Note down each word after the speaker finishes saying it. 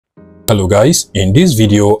Hello guys, in this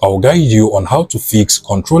video I'll guide you on how to fix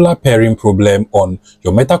controller pairing problem on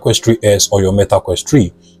your MetaQuest 3S or your MetaQuest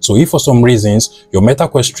 3. So if for some reasons your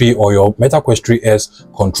MetaQuest 3 or your MetaQuest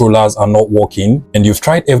 3S controllers are not working and you've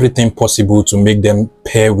tried everything possible to make them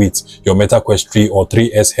pair with your MetaQuest 3 or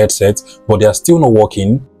 3S headset but they are still not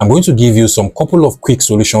working, I'm going to give you some couple of quick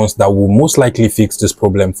solutions that will most likely fix this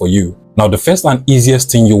problem for you. Now, the first and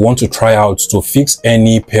easiest thing you want to try out to fix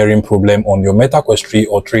any pairing problem on your MetaQuest 3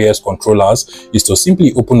 or 3S controllers is to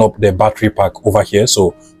simply open up the battery pack over here.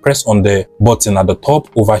 So press on the button at the top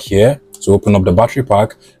over here to open up the battery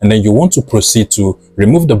pack, and then you want to proceed to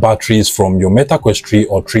remove the batteries from your MetaQuest 3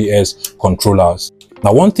 or 3S controllers.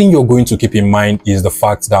 Now, one thing you're going to keep in mind is the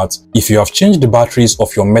fact that if you have changed the batteries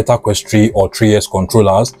of your MetaQuest 3 or 3S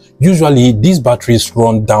controllers, usually these batteries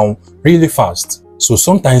run down really fast. So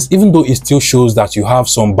sometimes, even though it still shows that you have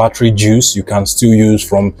some battery juice you can still use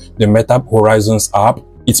from the Meta Horizons app,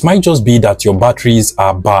 it might just be that your batteries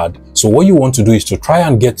are bad. So what you want to do is to try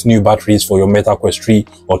and get new batteries for your MetaQuest 3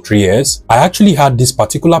 or 3S. I actually had this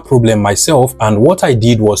particular problem myself, and what I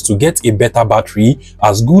did was to get a better battery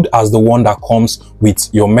as good as the one that comes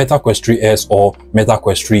with your MetaQuest 3S or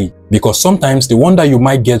MetaQuest 3. Because sometimes the one that you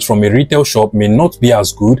might get from a retail shop may not be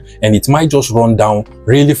as good and it might just run down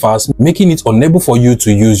really fast, making it unable for you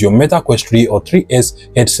to use your MetaQuest 3 or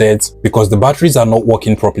 3S headsets because the batteries are not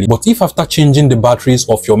working properly. But if after changing the batteries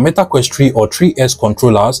of your MetaQuest 3 or 3S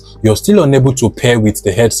controllers, you're still unable to pair with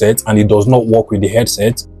the headset and it does not work with the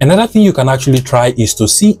headset, another thing you can actually try is to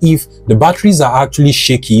see if the batteries are actually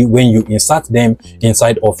shaky when you insert them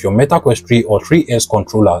inside of your MetaQuest 3 or 3S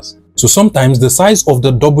controllers. So sometimes the size of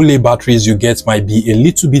the AA batteries you get might be a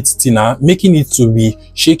little bit thinner, making it to be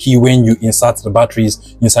shaky when you insert the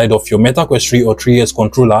batteries inside of your MetaQuest 3 or 3S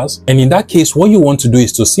controllers. And in that case, what you want to do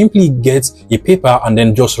is to simply get a paper and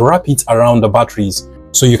then just wrap it around the batteries.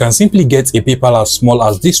 So you can simply get a paper as small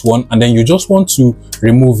as this one, and then you just want to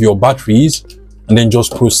remove your batteries and then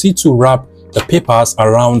just proceed to wrap the papers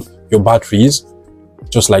around your batteries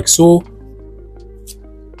just like so,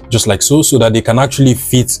 so that they can actually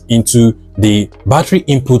fit into the battery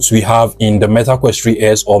inputs we have in the MetaQuest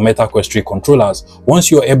 3S or MetaQuest 3 controllers.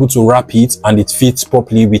 Once you're able to wrap it and it fits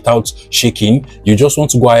properly without shaking, you just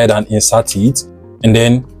want to go ahead and insert it and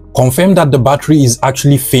then confirm that the battery is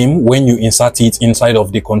actually firm when you insert it inside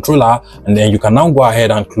of the controller, and then you can now go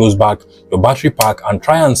ahead and close back your battery pack and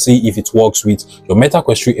try and see if it works with your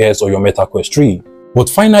MetaQuest 3S or your MetaQuest 3. But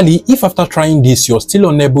finally, if after trying this you're still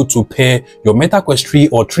unable to pair your MetaQuest 3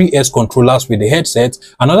 or 3S controllers with the headset,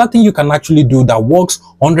 another thing you can actually do that works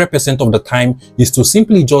 100% of the time is to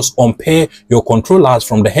simply just unpair your controllers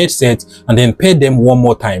from the headset and then pair them one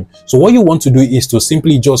more time. So what you want to do is to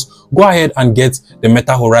simply just go ahead and get the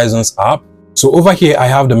Meta Horizons app. So over here I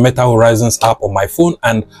have the Meta Horizons app on my phone,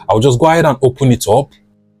 and I'll just go ahead and open it up.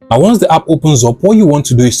 Now, once the app opens up, what you want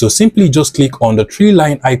to do is to simply just click on the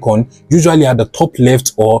three-line icon, usually at the top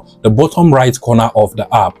left or the bottom right corner of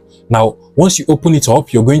the app. Now, once you open it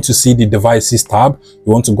up, you're going to see the devices tab.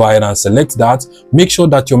 You want to go ahead and select that. Make sure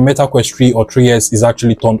that your MetaQuest 3 or 3S is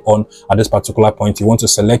actually turned on at this particular point. You want to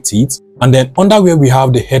select it. And then under where we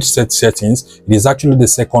have the headset settings, it is actually the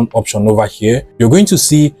second option over here. You're going to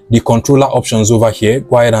see the controller options over here.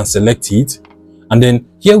 Go ahead and select it. And then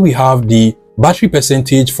here we have the battery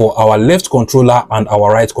percentage for our left controller and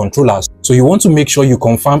our right controllers. So you want to make sure you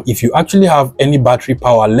confirm if you actually have any battery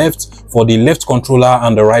power left for the left controller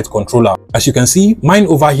and the right controller. As you can see, mine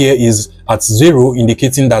over here is at 0,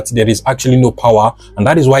 indicating that there is actually no power, and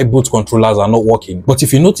that is why both controllers are not working. But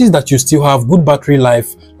if you notice that you still have good battery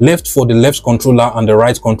life left for the left controller and the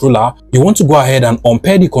right controller, you want to go ahead and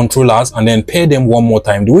unpair the controllers and then pair them one more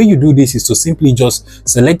time. The way you do this is to simply just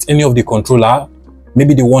select any of the controller,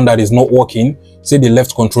 maybe the one that is not working, say the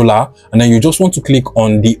left controller, and then you just want to click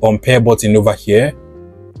on the unpair button over here.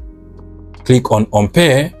 Click on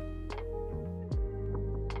unpair.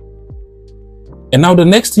 And now the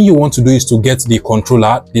next thing you want to do is to get the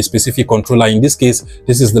controller, the specific controller. In this case,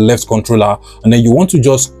 this is the left controller, and then you want to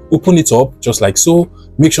just open it up just like so.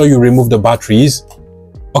 Make sure you remove the batteries.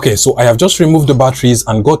 Okay, so I have just removed the batteries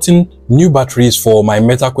and gotten new batteries for my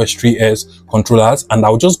MetaQuest 3S controllers, and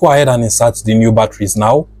I'll just go ahead and insert the new batteries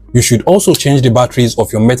now. You should also change the batteries of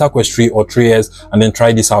your MetaQuest 3 or 3S and then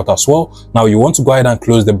try this out as well. Now you want to go ahead and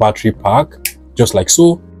close the battery pack just like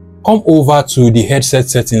so. Come over to the headset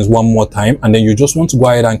settings one more time, and then you just want to go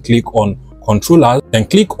ahead and click on controllers, then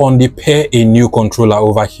click on the pair a new controller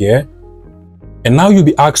over here. And now you'll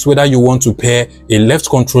be asked whether you want to pair a left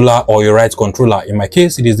controller or a right controller. In my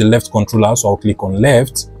case, it is the left controller, so I'll click on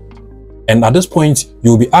left. And at this point,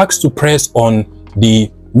 you'll be asked to press on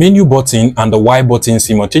the menu button and the Y button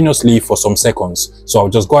simultaneously for some seconds. So I'll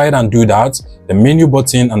just go ahead and do that, the menu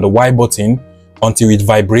button and the Y button, until it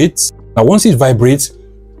vibrates. Now once it vibrates,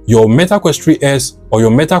 your MetaQuery S or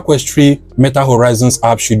your MetaQuery Meta Horizons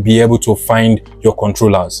app should be able to find your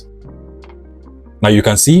controllers. Now you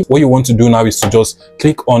can see what you want to do now is to just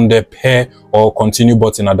click on the pair or continue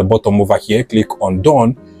button at the bottom over here, click on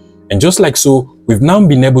done. And just like so, we've now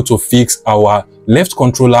been able to fix our left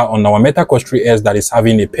controller on our MetaQuery S that is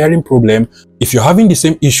having a pairing problem. If you're having the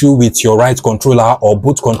same issue with your right controller or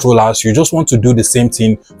both controllers, you just want to do the same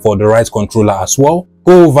thing for the right controller as well.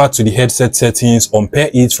 Go over to the headset settings, unpair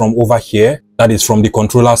it from over here. That is from the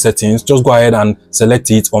controller settings. Just go ahead and select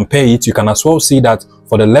it, unpair it. You can as well see that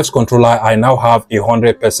for the left controller, I now have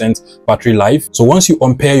 100% battery life. So once you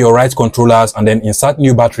unpair your right controllers and then insert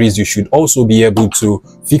new batteries, you should also be able to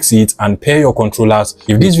fix it and pair your controllers.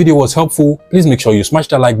 If this video was helpful, please make sure you smash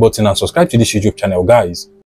the like button and subscribe to this YouTube channel, guys.